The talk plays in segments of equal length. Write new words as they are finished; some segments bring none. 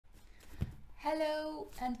Hello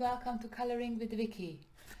and welcome to Coloring with Vicky.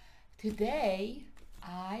 Today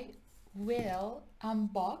I will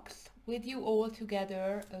unbox with you all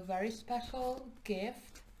together a very special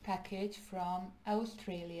gift package from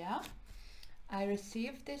Australia. I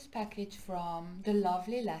received this package from the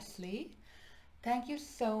lovely Leslie. Thank you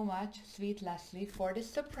so much, sweet Leslie, for this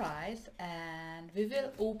surprise, and we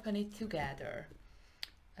will open it together.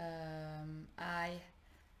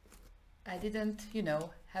 I didn't,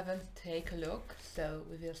 haven't take a look, so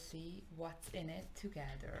we will see what's in it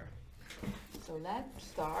together. So let's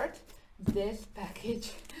start. This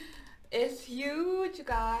package is huge,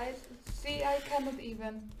 guys. See, I cannot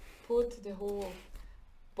even put the whole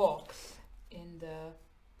box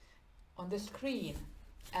on the screen,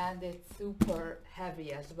 and it's super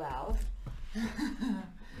heavy as well.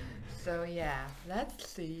 So yeah, let's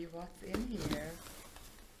see what's in here.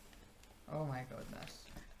 Oh my goodness.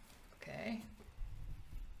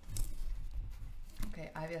 Okay,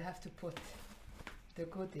 I will have to put the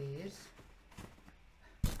goodies.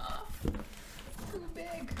 Oh, too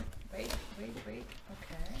big. Wait.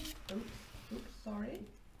 Okay. Oops, sorry.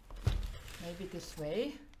 Maybe this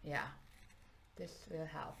way. Yeah, this will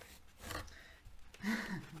help.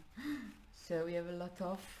 So we have a lot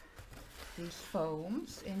of these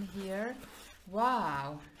foams in here.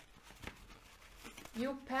 Wow.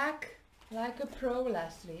 You pack like a pro,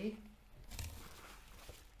 Leslie.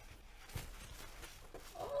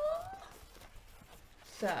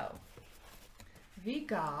 So, we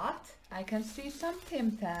got, I can see some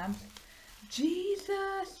Tim Tams.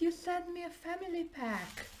 Jesus, you sent me a family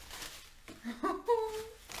pack.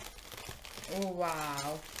 Oh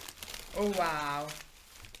wow.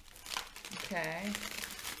 Okay.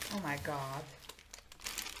 Oh my God.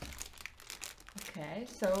 Okay,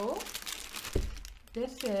 so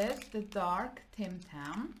this is the dark Tim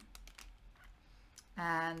Tam.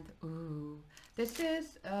 And ooh, this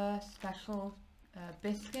is a special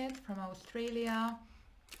biscuit from Australia,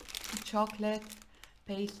 chocolate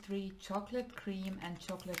pastry, chocolate cream and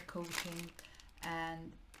chocolate coating,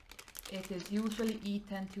 and it is usually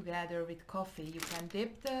eaten together with coffee. You can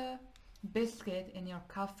dip the biscuit in your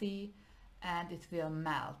coffee and it will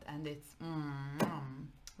melt, and it's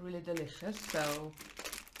really delicious. So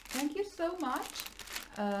thank you so much.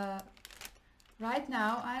 Right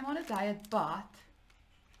now I'm on a diet, but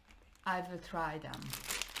I will try them.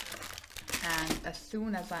 And as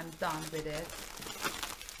soon as I'm done with it,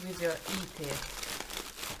 we will eat it.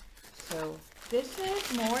 So this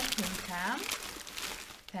is more Tim Tam.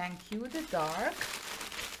 Thank you, the dark.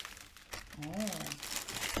 Oh.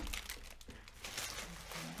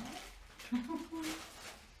 Okay.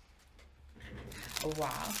 Oh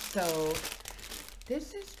wow. So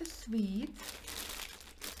this is the sweet,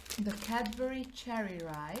 the Cadbury Cherry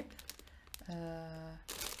Ripe.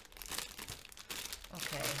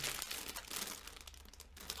 Okay.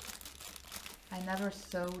 I never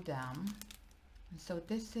saw them. And so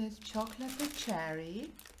this is chocolate with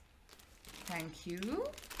cherry. Thank you.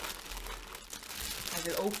 I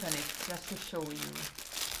will open it just to show you.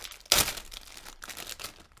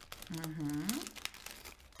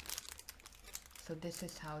 So this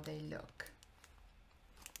is how they look.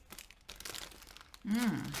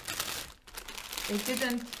 It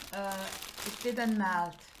didn't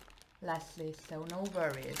melt, Leslie, so no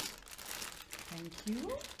worries. Thank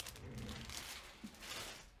you.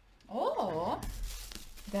 Oh,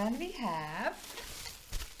 then we have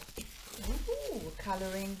a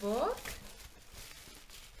coloring book.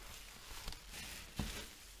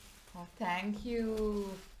 Oh, thank you.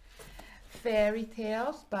 Fairy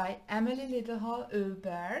Tales by Emily Littlehall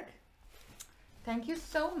Oberg. Thank you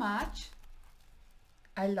so much.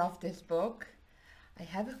 I love this book. I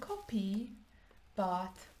have a copy,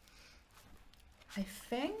 but I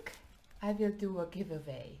think I will do a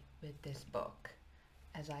giveaway with this book,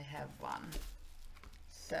 as I have one.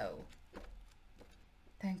 So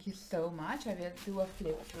thank you so much. I will do a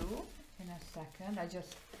flip through in a second. I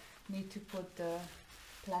just need to put the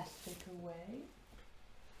plastic away.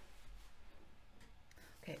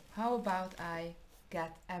 Okay, how about I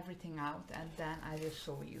get everything out and then I will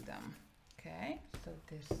show you them. Okay, so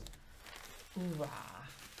this, ooh,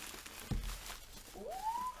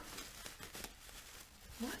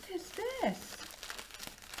 what is this?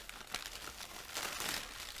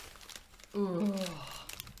 Ooh.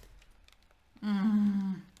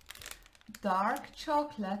 Dark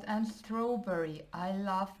chocolate and strawberry. I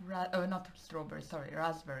love not strawberry, sorry,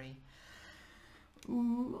 raspberry.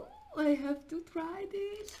 Ooh, I have to try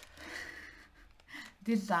this.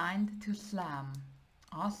 Designed to slam.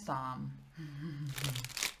 Awesome.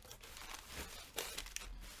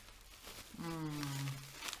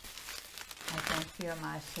 I feel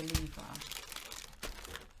my saliva.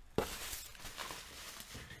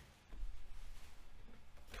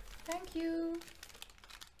 Thank you.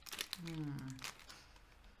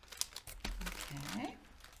 Okay.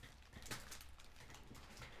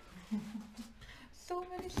 So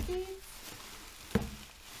many sheets.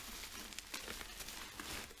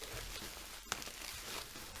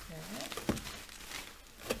 Okay.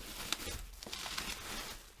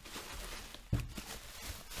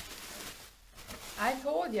 I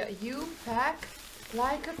told you, you pack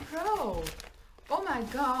like a pro. Oh my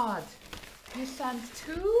god. You sent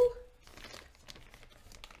 2?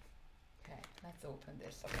 Okay, let's open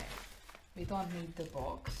this. Okay. We don't need the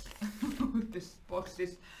box. This box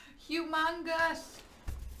is humongous.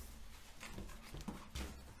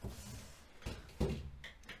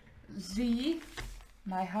 Z,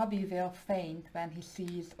 my hubby will faint when he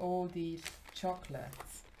sees all these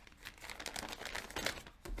chocolates.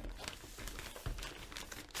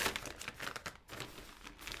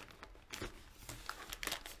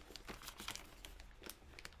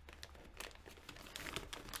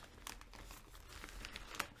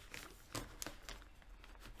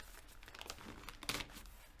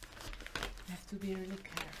 To be really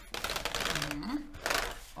careful.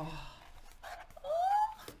 Oh.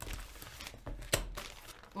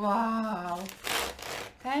 Wow,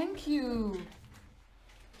 thank you.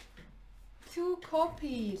 2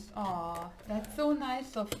 copies. Oh, that's so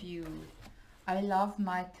nice of you. I love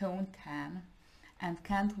my tone tan and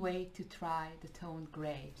can't wait to try the toned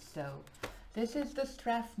gray. So this is the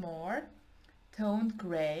Strathmore toned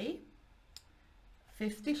gray,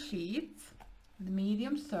 50 sheets, the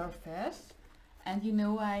medium surface. And you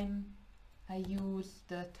know I use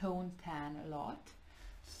the toned tan a lot,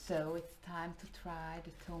 so it's time to try the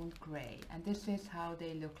toned gray. And this is how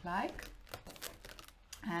they look like.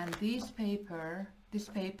 And this paper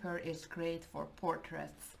is great for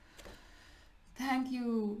portraits. Thank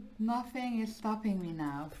you. Nothing is stopping me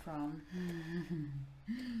now from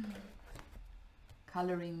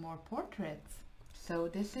coloring more portraits. So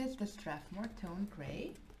this is the Strathmore toned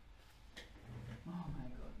gray. Oh my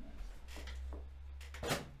goodness.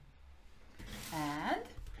 And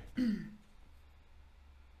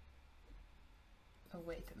oh,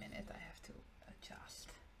 wait a minute, I have to adjust.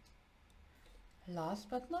 Last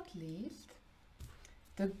but not least,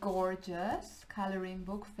 the gorgeous coloring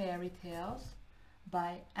book Fairy Tales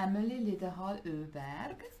by Emily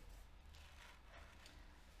Liddehall-Öberg.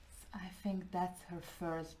 I think that's her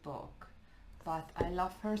first book, but I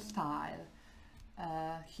love her style.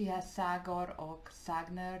 She has Sagor och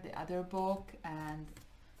Sagner, the other book, and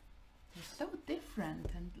they're so different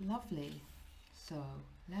and lovely. So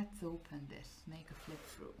let's open this, make a flip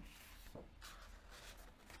through.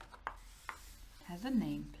 Has a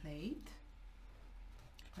nameplate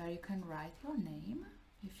where you can write your name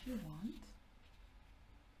if you want.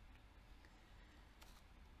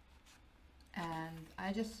 And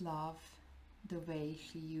I just love the way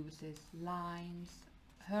she uses lines.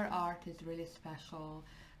 Her art is really special.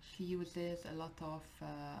 She uses a lot of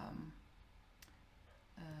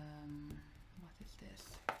what is this?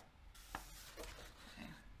 Okay.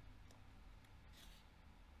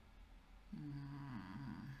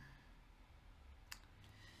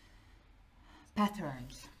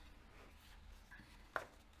 Patterns.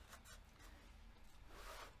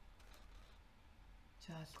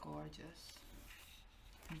 Just gorgeous.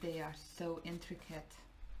 They are so intricate.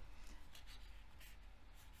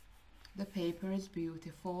 The paper is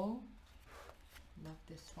beautiful. Love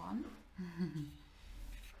this one.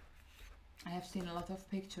 I have seen a lot of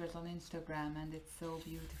pictures on Instagram and it's so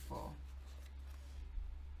beautiful.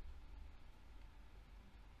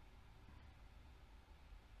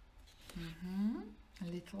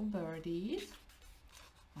 Little birdies.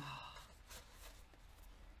 Oh.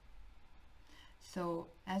 So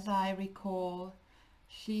as I recall,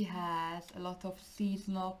 she has a lot of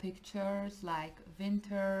seasonal pictures like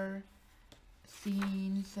winter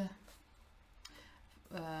scenes,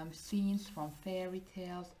 scenes from fairy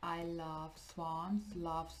tales. I love swans,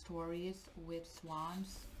 love stories with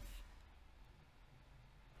swans,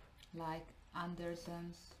 like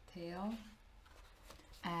Andersen's Tale.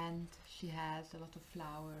 And she has a lot of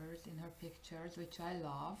flowers in her pictures, which I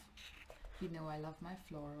love. You know I love my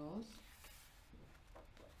florals.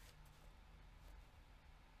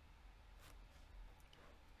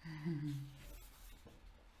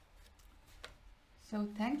 So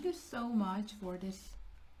thank you so much for this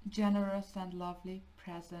generous and lovely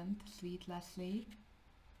present, sweet Leslie.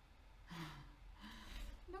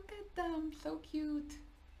 Look at them, so cute.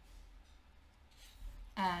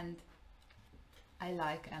 And I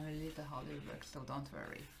like Emily Liddehall-Öberg, so don't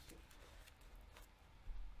worry.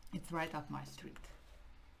 It's right up my street.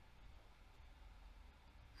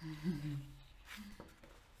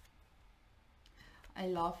 I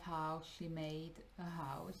love how she made a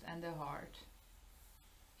house and a heart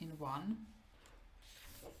in one.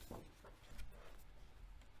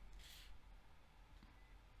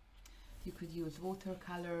 You could use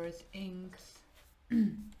watercolors, inks, if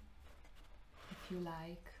you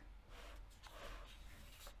like.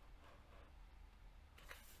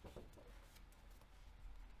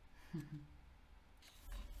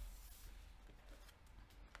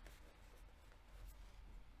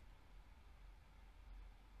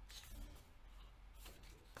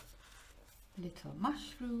 Little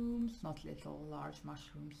mushrooms, not little, large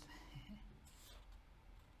mushrooms.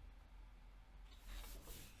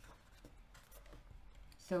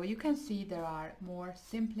 So you can see there are more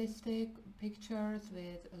simplistic pictures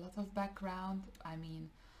with a lot of background, I mean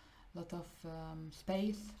a lot of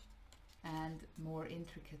space, and more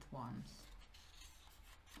intricate ones.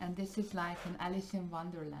 And this is like an Alice in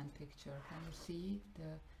Wonderland picture. Can you see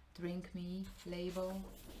the Drink Me label?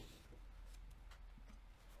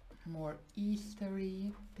 More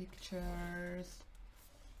Eastery pictures.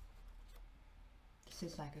 This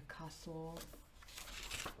is like a castle.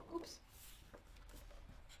 Oops.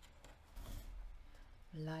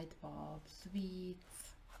 Light bulb,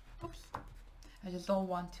 sweets. Oops. I just don't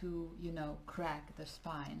want to, you know, crack the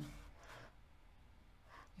spine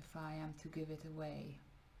if I am to give it away.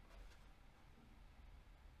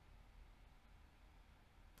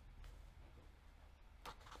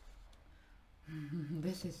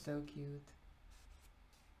 This is so cute.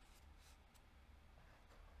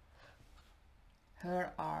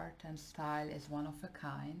 Her art and style is one of a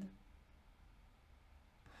kind.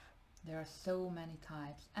 There are so many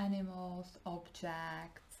types: animals,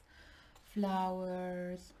 objects,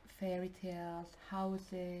 flowers, fairy tales,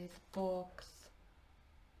 houses, books,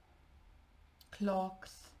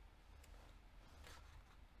 clocks.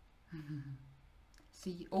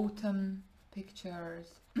 See, autumn pictures.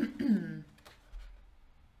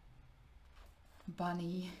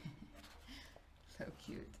 Bunny. So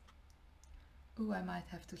cute. Ooh, I might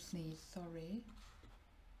have to sneeze, sorry.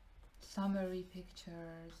 Summery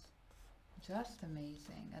pictures. Just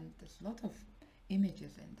amazing. And there's a lot of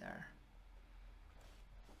images in there.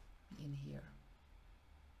 In here.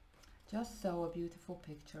 Just saw a beautiful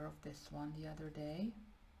picture of this one the other day.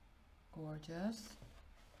 Gorgeous.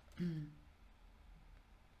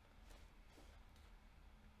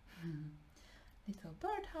 Little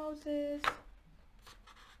birdhouses.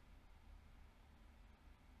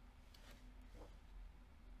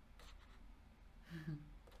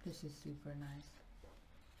 This is super nice.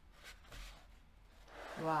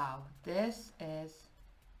 Wow, this is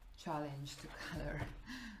challenge to color.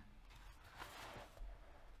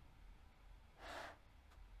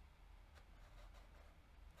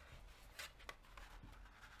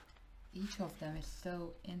 Each of them is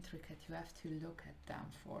so intricate, you have to look at them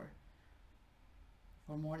for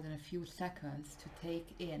more than a few seconds to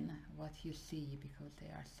take in what you see, because they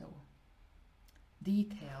are so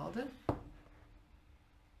detailed.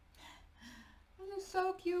 This is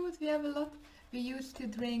so cute. We used to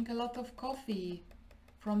drink a lot of coffee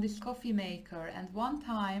from this coffee maker, and one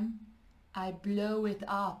time I blow it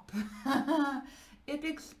up. It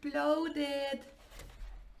exploded.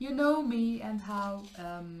 You know me and how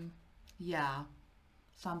yeah,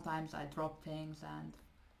 sometimes I drop things and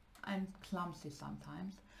I'm clumsy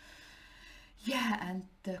sometimes. Yeah, and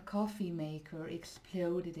the coffee maker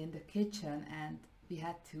exploded in the kitchen and we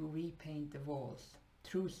had to repaint the walls.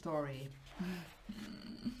 True story.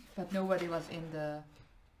 But nobody was in the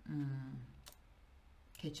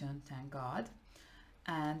kitchen, thank God.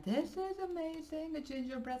 And this is amazing, a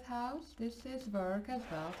gingerbread house. This is work as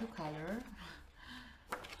well to color.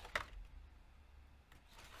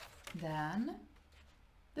 Then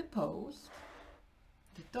the post,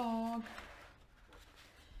 the dog.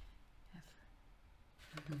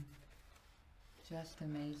 Just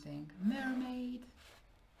amazing. Mermaid,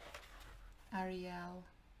 Ariel.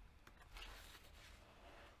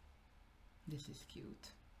 This is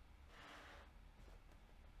cute.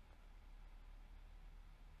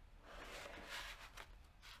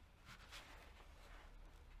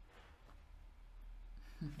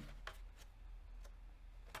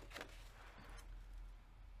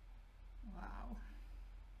 Wow.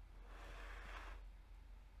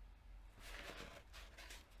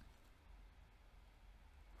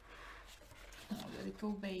 Oh, the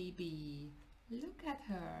little baby. Look at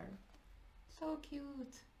her. So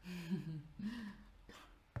cute.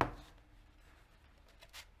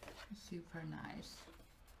 Super nice.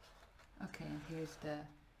 Okay, and here's the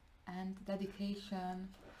end dedication.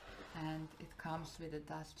 and it comes with a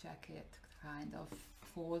dust jacket, kind of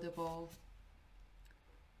foldable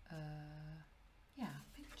yeah,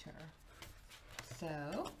 picture.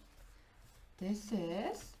 So this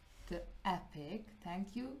is the epic.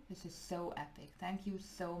 Thank you. This is so epic. Thank you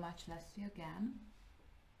so much, Leslie, again.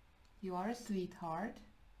 You are a sweetheart.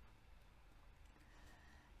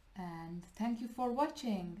 And thank you for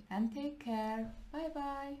watching, and take care. Bye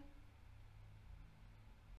bye.